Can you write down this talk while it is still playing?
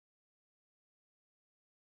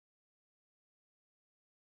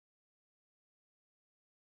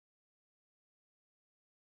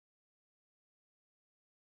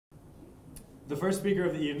The first speaker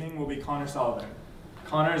of the evening will be Conor Sullivan.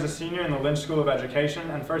 Conor is a senior in the Lynch School of Education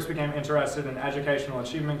and first became interested in educational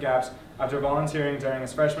achievement gaps after volunteering during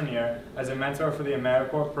his freshman year as a mentor for the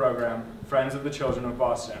AmeriCorps program, Friends of the Children of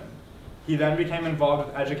Boston. He then became involved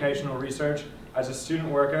with educational research as a student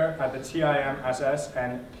worker at the TIMSS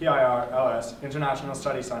and PIRLS International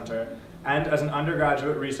Study Center and as an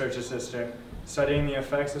undergraduate research assistant studying the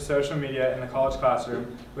effects of social media in the college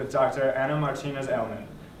classroom with Dr. Anna Martinez-Elman.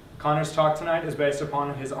 Conor's talk tonight is based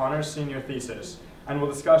upon his honors senior thesis and will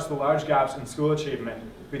discuss the large gaps in school achievement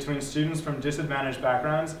between students from disadvantaged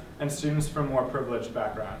backgrounds and students from more privileged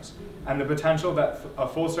backgrounds, and the potential that a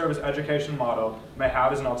full-service education model may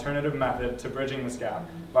have as an alternative method to bridging this gap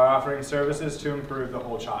by offering services to improve the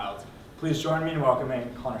whole child. Please join me in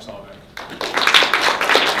welcoming Conor Sullivan.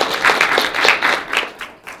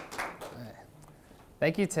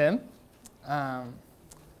 Thank you, Tim.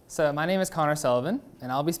 So my name is Conor Sullivan,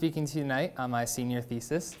 and I'll be speaking to you tonight on my senior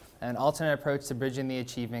thesis, an alternate approach to bridging the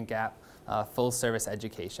achievement gap, full-service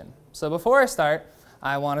education. So before I start,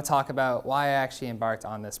 I want to talk about why I actually embarked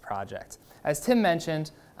on this project. As Tim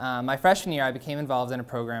mentioned, my freshman year I became involved in a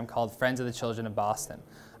program called Friends of the Children of Boston.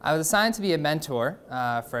 I was assigned to be a mentor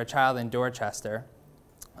for a child in Dorchester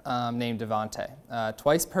named Devante.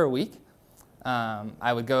 Twice per week,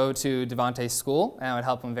 I would go to Devante's school and I would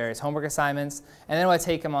help him with various homework assignments, and then I would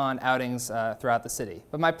take him on outings throughout the city.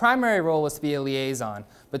 But my primary role was to be a liaison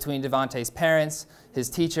between Devante's parents,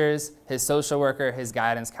 his teachers, his social worker, his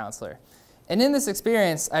guidance counselor. And in this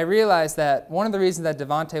experience, I realized that one of the reasons that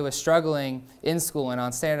Devante was struggling in school and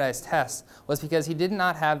on standardized tests was because he did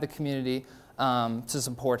not have the community to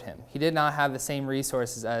support him. He did not have the same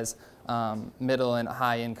resources as middle and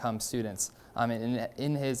high income students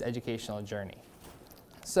in his educational journey.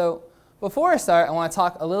 So before I start, I want to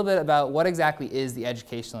talk a little bit about what exactly is the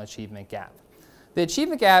educational achievement gap. The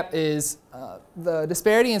achievement gap is the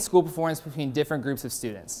disparity in school performance between different groups of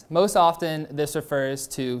students. Most often, this refers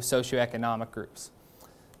to socioeconomic groups.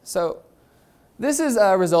 So this is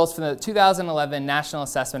results from the 2011 National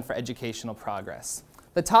Assessment for Educational Progress.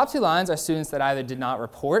 The top two lines are students that either did not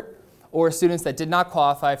report or students that did not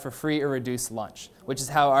qualify for free or reduced lunch, which is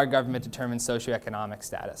how our government determines socioeconomic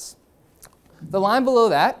status. The line below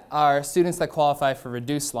that are students that qualify for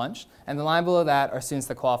reduced lunch, and the line below that are students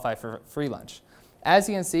that qualify for free lunch. As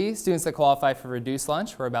you can see, students that qualify for reduced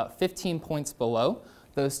lunch were about 15 points below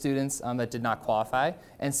those students that did not qualify,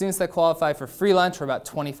 and students that qualify for free lunch were about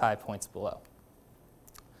 25 points below.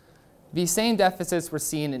 These same deficits were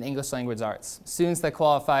seen in English language arts. Students that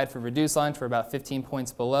qualified for reduced lunch were about 15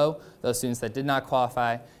 points below those students that did not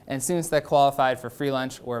qualify, and students that qualified for free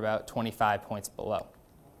lunch were about 25 points below.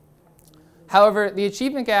 However, the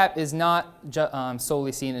achievement gap is not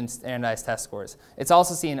solely seen in standardized test scores. It's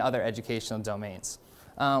also seen in other educational domains.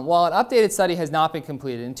 While an updated study has not been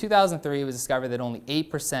completed, in 2003 it was discovered that only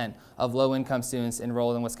 8% of low-income students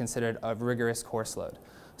enrolled in what's considered a rigorous course load.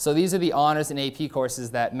 So these are the honors and AP courses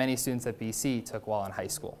that many students at BC took while in high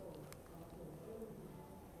school.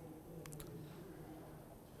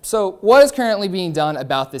 So what is currently being done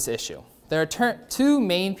about this issue? There are two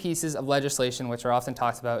main pieces of legislation which are often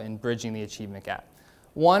talked about in bridging the achievement gap.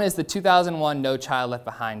 One is the 2001 No Child Left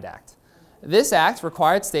Behind Act. This act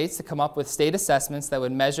required states to come up with state assessments that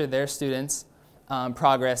would measure their students'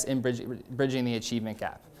 progress in bridging the achievement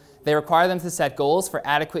gap. They require them to set goals for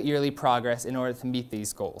adequate yearly progress in order to meet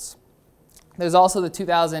these goals. There's also the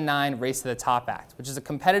 2009 Race to the Top Act, which is a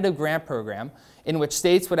competitive grant program in which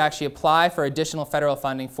states would actually apply for additional federal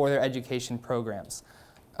funding for their education programs.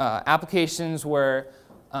 Applications were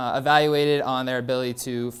evaluated on their ability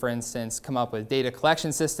to, for instance, come up with data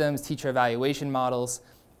collection systems, teacher evaluation models,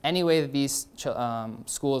 any way that these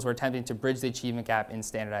schools were attempting to bridge the achievement gap in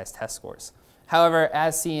standardized test scores. However,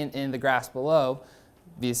 as seen in the graphs below,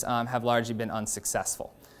 these have largely been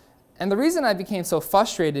unsuccessful. And the reason I became so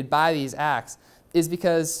frustrated by these acts is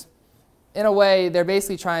because, in a way, they're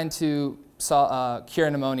basically trying to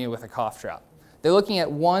cure pneumonia with a cough drop. They're looking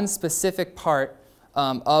at one specific part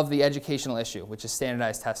of the educational issue, which is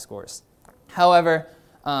standardized test scores. However,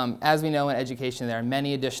 as we know in education, there are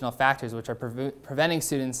many additional factors which are preventing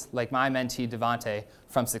students, like my mentee Devante,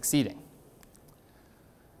 from succeeding.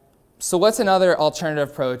 So what's another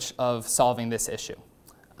alternative approach of solving this issue?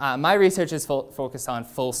 My research is focused on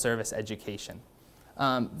full-service education.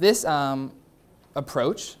 This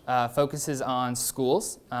approach focuses on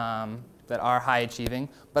schools that are high-achieving,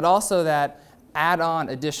 but also that add on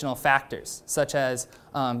additional factors, such as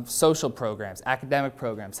social programs, academic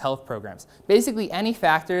programs, health programs. Basically, any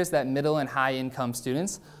factors that middle and high-income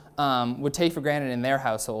students would take for granted in their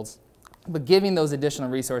households, but giving those additional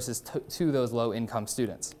resources to those low-income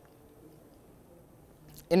students.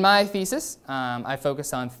 In my thesis, I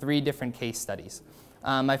focused on 3 different case studies.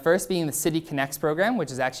 My first being the City Connects program, which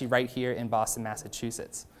is actually right here in Boston,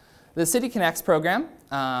 Massachusetts. The City Connects program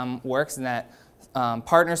works in that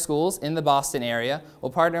partner schools in the Boston area will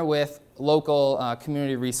partner with local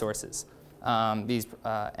community resources. And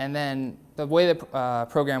then the way the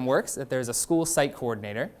program works is that there's a school site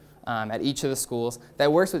coordinator at each of the schools that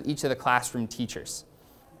works with each of the classroom teachers.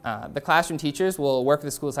 The classroom teachers will work with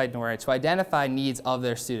the school site coordinator to identify needs of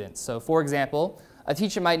their students. So for example, a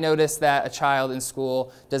teacher might notice that a child in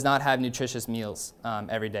school does not have nutritious meals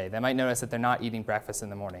every day. They might notice that they're not eating breakfast in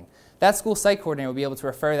the morning. That school site coordinator will be able to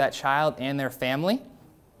refer that child and their family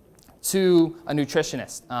to a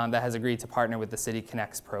nutritionist that has agreed to partner with the City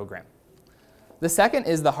Connects program. The second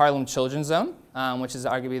is the Harlem Children's Zone, which is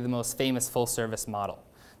arguably the most famous full-service model.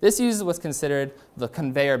 This uses what's considered the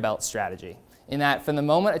conveyor belt strategy, in that from the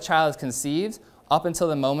moment a child is conceived up until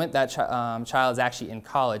the moment that child is actually in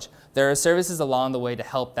college, there are services along the way to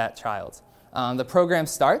help that child. The program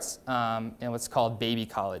starts in what's called baby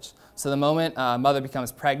college. So the moment a mother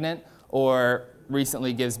becomes pregnant or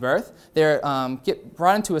recently gives birth, they're get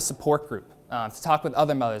brought into a support group to talk with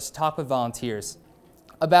other mothers, to talk with volunteers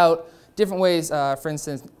about different ways, for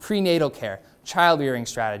instance, prenatal care, child rearing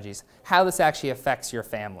strategies, how this actually affects your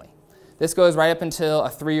family. This goes right up until a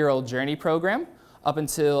 3-year-old journey program, up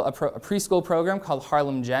until a preschool program called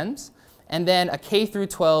Harlem Gems, and then a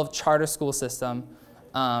K-12 charter school system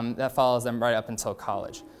that follows them right up until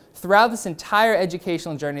college. Throughout this entire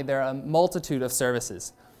educational journey, there are a multitude of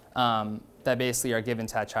services that basically are given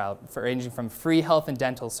to that child, ranging from free health and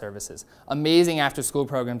dental services, amazing after-school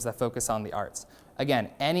programs that focus on the arts.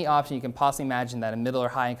 Again, any option you can possibly imagine that a middle or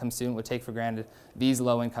high-income student would take for granted, these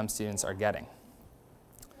low-income students are getting.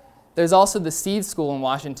 There's also the Seed School in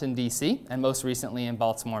Washington, D.C., and most recently in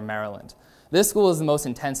Baltimore, Maryland. This school is the most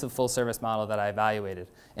intensive full-service model that I evaluated,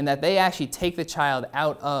 in that they actually take the child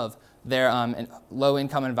out of their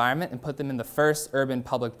low-income environment and put them in the first urban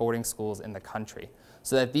public boarding schools in the country,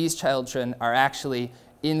 so that these children are actually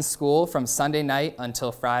in school from Sunday night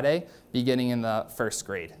until Friday, beginning in the 1st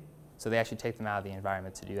grade. So they actually take them out of the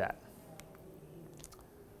environment to do that.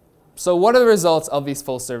 So what are the results of these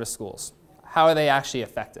full-service schools? How are they actually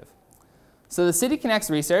effective? So the City Connects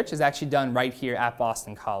research is actually done right here at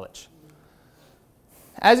Boston College.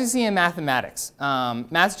 As you see in mathematics,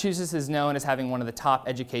 Massachusetts is known as having one of the top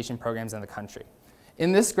education programs in the country.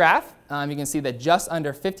 In this graph, you can see that just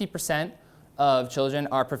under 50% of children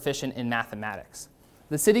are proficient in mathematics.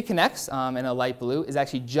 The City Connects, in a light blue, is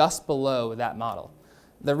actually just below that model.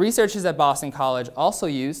 The researchers at Boston College also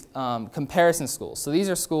used comparison schools. So these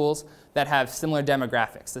are schools that have similar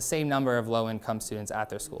demographics, the same number of low-income students at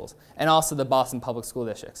their schools, and also the Boston Public School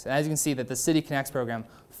Districts. And as you can see, that the City Connects program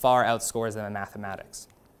far outscores them in mathematics.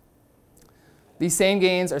 These same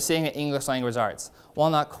gains are seen in English language arts. While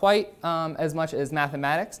not quite as much as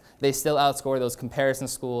mathematics, they still outscore those comparison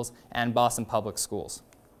schools and Boston Public Schools.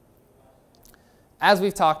 As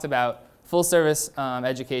we've talked about, full-service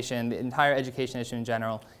education, the entire education issue in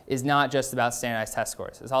general, is not just about standardized test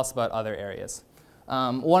scores. It's also about other areas.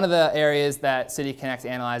 One of the areas that City Connect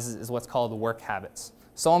analyzes is what's called work habits.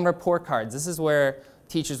 So on report cards, this is where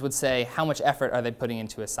teachers would say how much effort are they putting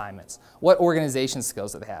into assignments, what organization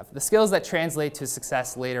skills do they have, the skills that translate to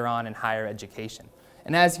success later on in higher education.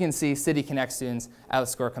 And as you can see, City Connect students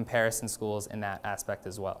outscore comparison schools in that aspect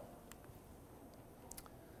as well.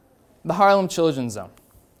 The Harlem Children's Zone.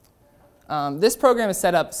 This program is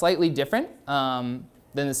set up slightly different than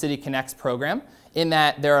the City Connects program, in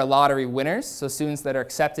that there are lottery winners, so students that are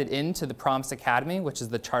accepted into the Promise Academy, which is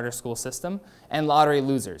the charter school system, and lottery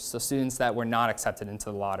losers, so students that were not accepted into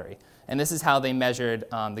the lottery. And this is how they measured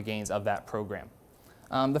the gains of that program.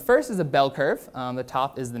 The first is a bell curve. The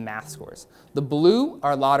top is the math scores. The blue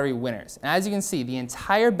are lottery winners. And as you can see, the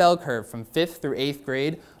entire bell curve from 5th through 8th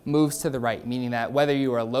grade moves to the right, meaning that whether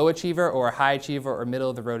you are a low achiever or a high achiever or middle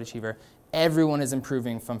of the road achiever, everyone is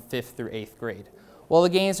improving from 5th through 8th grade. While the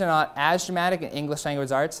gains are not as dramatic in English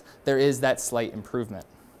language arts, there is that slight improvement.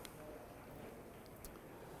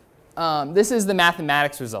 This is the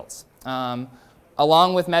mathematics results.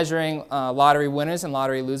 Along with measuring lottery winners and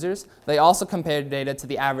lottery losers, they also compared data to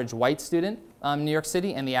the average white student in New York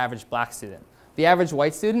City and the average black student. The average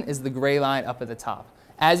white student is the gray line up at the top.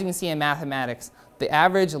 As you can see in mathematics, the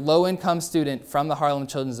average low-income student from the Harlem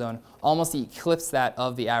Children's Zone almost eclipsed that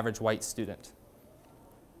of the average white student,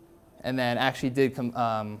 and then actually did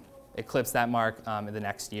eclipse that mark in the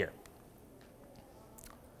next year.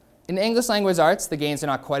 In English language arts, the gains are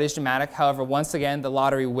not quite as dramatic. However, once again, the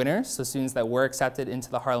lottery winners, so students that were accepted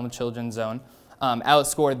into the Harlem Children's Zone,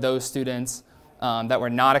 outscored those students that were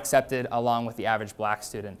not accepted along with the average black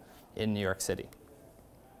student in New York City.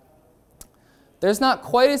 There's not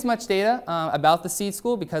quite as much data about the seed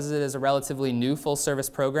school because it is a relatively new full-service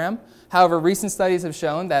program. However, recent studies have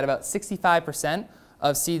shown that about 65%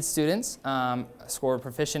 of seed students scored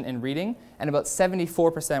proficient in reading, and about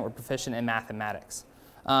 74% were proficient in mathematics.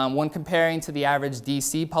 When comparing to the average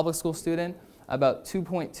DC public school student, about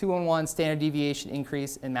 2.211 standard deviation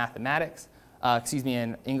increase in mathematics,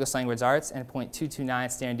 in English language arts, and 0.229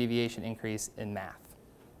 standard deviation increase in math.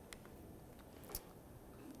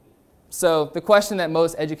 So the question that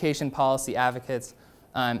most education policy advocates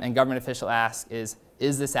and government officials ask is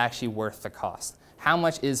this actually worth the cost? How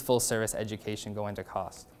much is full-service education going to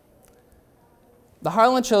cost? The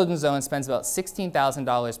Harlem Children's Zone spends about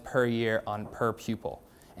 $16,000 per year per pupil.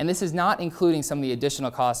 And this is not including some of the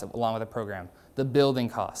additional costs along with the program, the building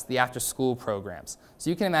costs, the after-school programs. So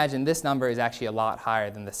you can imagine this number is actually a lot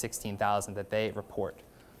higher than the $16,000 that they report.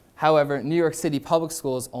 However, New York City Public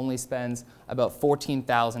Schools only spends about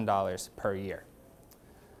 $14,000 per year.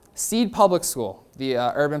 Seed Public School, the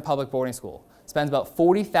urban public boarding school, spends about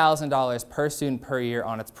 $40,000 per student per year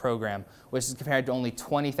on its program, which is compared to only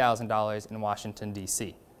 $20,000 in Washington,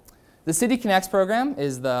 D.C. The City Connects program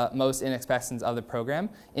is the most inexpensive of the program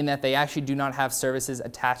in that they actually do not have services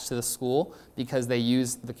attached to the school because they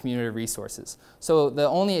use the community resources. So the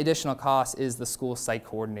only additional cost is the school site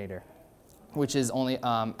coordinator, which is only,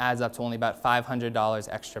 adds up to only about $500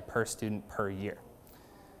 extra per student per year.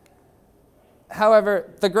 However,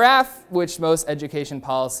 the graph which most education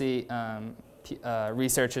policy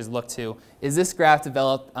researchers look to is this graph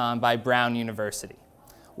developed by Brown University.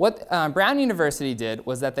 What Brown University did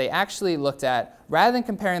was that they actually looked at, rather than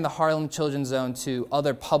comparing the Harlem Children's Zone to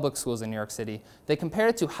other public schools in New York City, they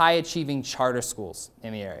compared it to high-achieving charter schools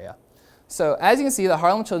in the area. So as you can see, the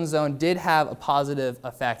Harlem Children's Zone did have a positive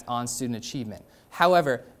effect on student achievement.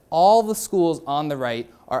 However, all the schools on the right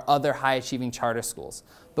are other high-achieving charter schools.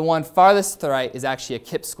 The one farthest to the right is actually a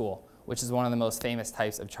KIPP school, which is one of the most famous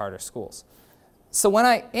types of charter schools. So when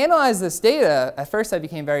I analyzed this data, at first I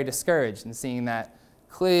became very discouraged in seeing that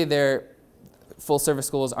clearly their full-service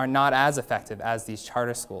schools are not as effective as these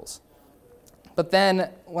charter schools. But then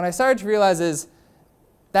what I started to realize is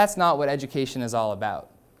that's not what education is all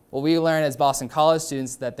about. What we learned as Boston College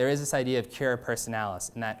students that there is this idea of cura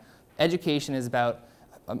personalis, and that education is about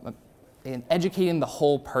educating the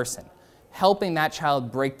whole person, helping that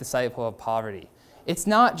child break the cycle of poverty. It's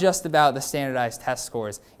not just about the standardized test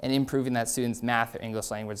scores and improving that student's math or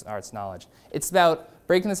English language arts knowledge. It's about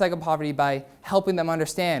breaking the cycle of poverty by helping them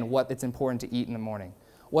understand what it's important to eat in the morning,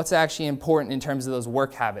 what's actually important in terms of those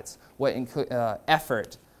work habits, what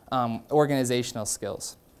effort, organizational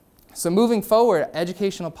skills. So moving forward,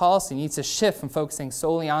 educational policy needs to shift from focusing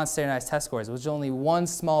solely on standardized test scores, which is only one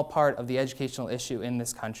small part of the educational issue in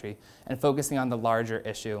this country, and focusing on the larger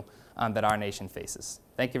issue that our nation faces.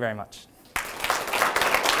 Thank you very much.